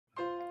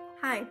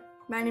Hi,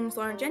 my name is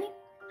Lauren Jenny.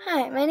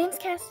 Hi, my name's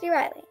Cassidy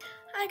Riley.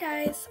 Hi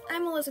guys,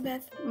 I'm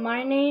Elisabeth.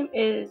 My name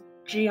is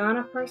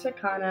Gianna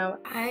Persicano.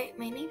 Hi,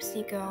 my name's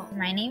Nico.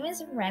 My name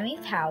is Remy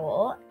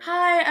Powell.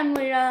 Hi, I'm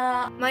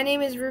Leah. My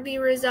name is Ruby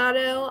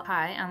Rosado.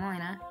 Hi, I'm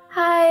Elena.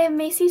 Hi, I'm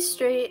Macie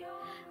Straight,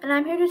 and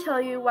I'm here to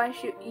tell you why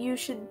you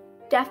should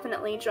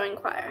definitely join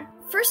choir.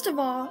 First of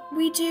all,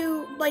 we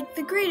do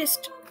the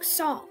greatest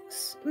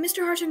songs.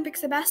 Mr. Harton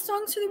picks the best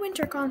songs for the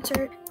winter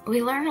concert.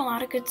 We learn a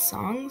lot of good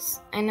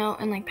songs. I know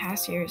in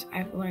past years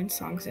I've learned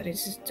songs that I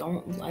just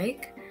don't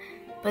like.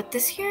 But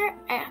this year,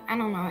 I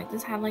don't know, I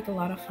just had a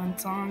lot of fun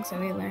songs that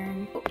we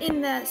learned.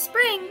 In the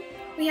spring,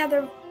 we have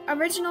the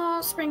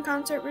original spring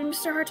concert where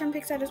Mr. Harton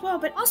picks that as well.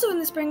 But also in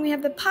the spring, we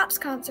have the Pops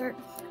concert,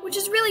 which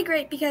is really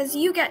great because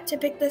you get to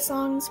pick the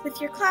songs with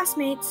your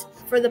classmates.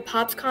 For the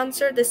Pops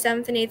concert, the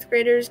 7th and 8th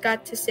graders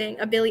got to sing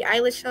a Billie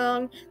Eilish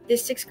song. The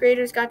 6th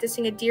graders got to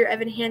sing a Dear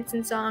Evan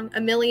Hansen song,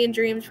 A Million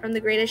Dreams from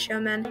The Greatest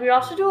Showman. We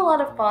also do a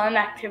lot of fun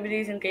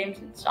activities and games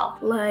and stuff.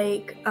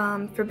 Like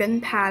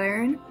Forbidden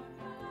Pattern.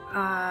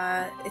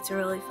 It's a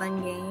really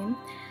fun game.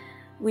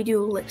 We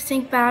do lip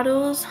sync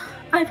battles.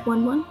 I've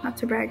won one, not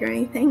to brag or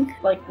anything.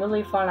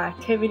 Really fun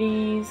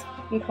activities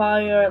in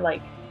choir.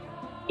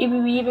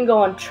 We even go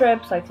on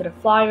trips, to the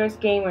Flyers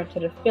game or to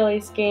the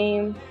Phillies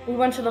game. We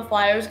went to the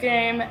Flyers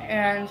game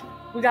and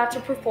we got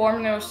to perform,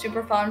 and it was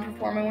super fun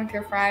performing with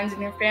your friends,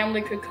 and your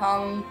family could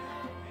come.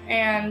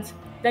 And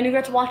then you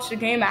got to watch the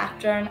game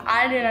after, and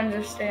I didn't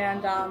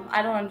understand,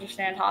 I don't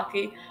understand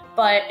hockey,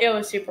 but it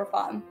was super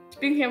fun.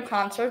 Speaking of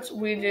concerts,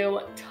 we do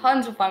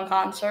tons of fun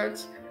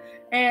concerts,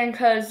 and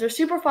because they're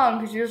super fun,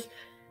 because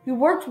you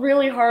worked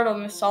really hard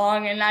on the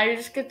song, and now you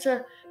just get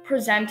to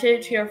present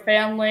it to your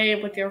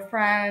family, with your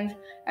friends,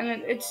 and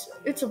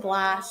it's a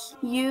blast.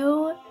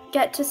 You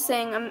get to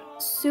sing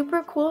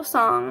super cool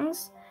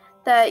songs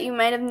that you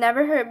might have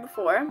never heard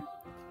before,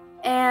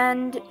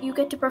 and you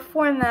get to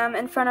perform them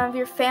in front of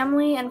your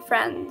family and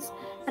friends,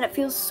 and it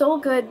feels so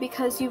good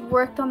because you've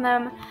worked on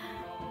them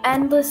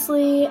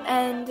endlessly,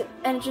 and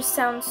it just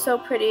sounds so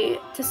pretty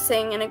to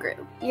sing in a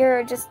group.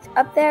 You're just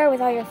up there with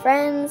all your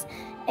friends,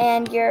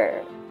 and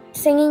you're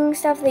singing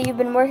stuff that you've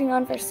been working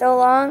on for so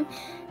long,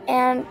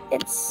 and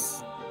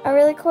it's a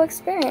really cool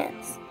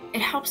experience.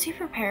 It helps you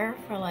prepare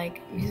for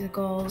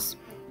musicals,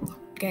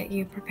 get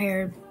you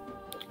prepared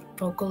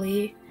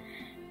vocally,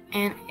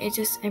 and it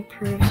just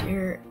improves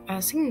your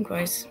singing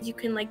voice. You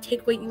can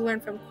take what you learn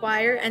from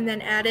choir and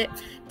then add it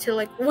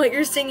to what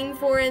you're singing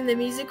for in the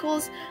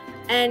musicals,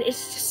 and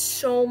it's just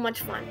so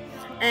much fun.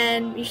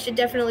 And you should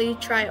definitely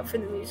try out for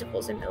the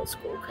musicals in middle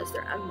school because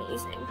they're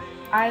amazing.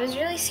 I was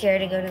really scared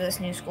to go to this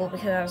new school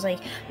because I was like,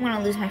 I'm going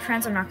to lose my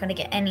friends. I'm not going to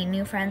get any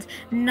new friends.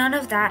 None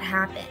of that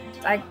happened.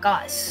 I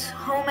got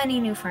so many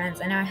new friends,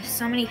 and I have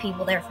so many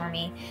people there for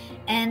me.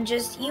 And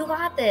you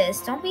got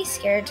this. Don't be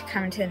scared to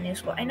come to the new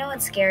school. I know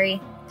it's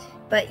scary,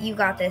 but you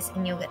got this,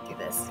 and you'll get through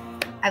this.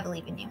 I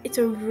believe in you. It's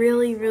a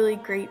really, really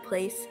great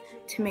place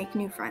to make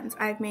new friends.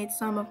 I've made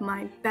some of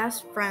my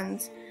best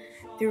friends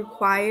through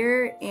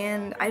choir,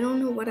 and I don't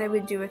know what I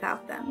would do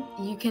without them.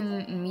 You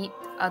can meet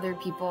other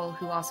people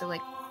who also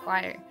like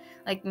choir.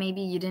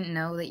 Maybe you didn't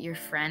know that your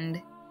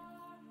friend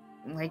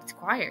liked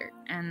choir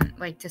and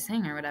liked to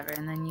sing or whatever,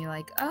 and then you're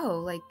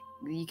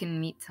you can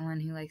meet someone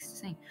who likes to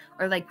sing,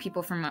 or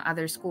people from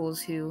other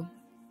schools who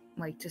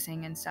like to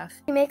sing and stuff.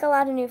 You make a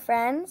lot of new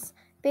friends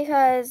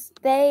because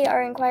they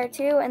are in choir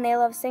too, and they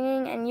love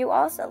singing, and you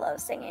also love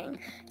singing,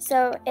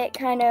 so it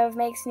kind of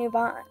makes new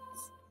bonds.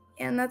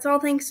 And that's all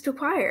thanks to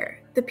choir.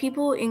 The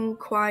people in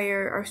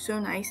choir are so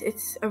nice.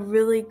 It's a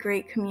really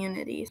great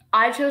community.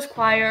 I chose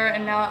choir,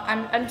 and now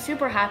I'm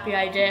super happy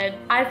I did.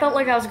 I felt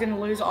like I was going to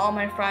lose all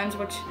my friends,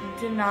 which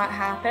did not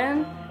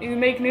happen. You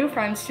make new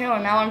friends too,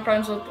 and now I'm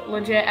friends with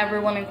legit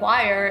everyone in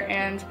choir,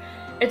 and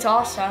it's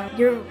awesome.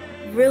 You're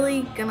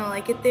really gonna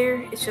like it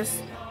there. It's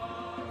just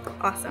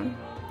awesome.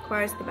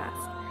 Choir is the best.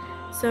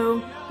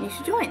 So you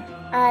should join.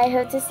 I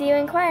hope to see you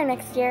in choir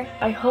next year.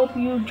 I hope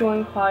you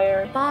join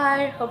choir.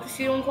 Bye. Hope to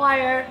see you in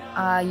choir.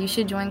 You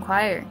should join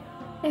choir.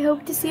 I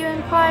hope to see you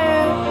in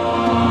choir.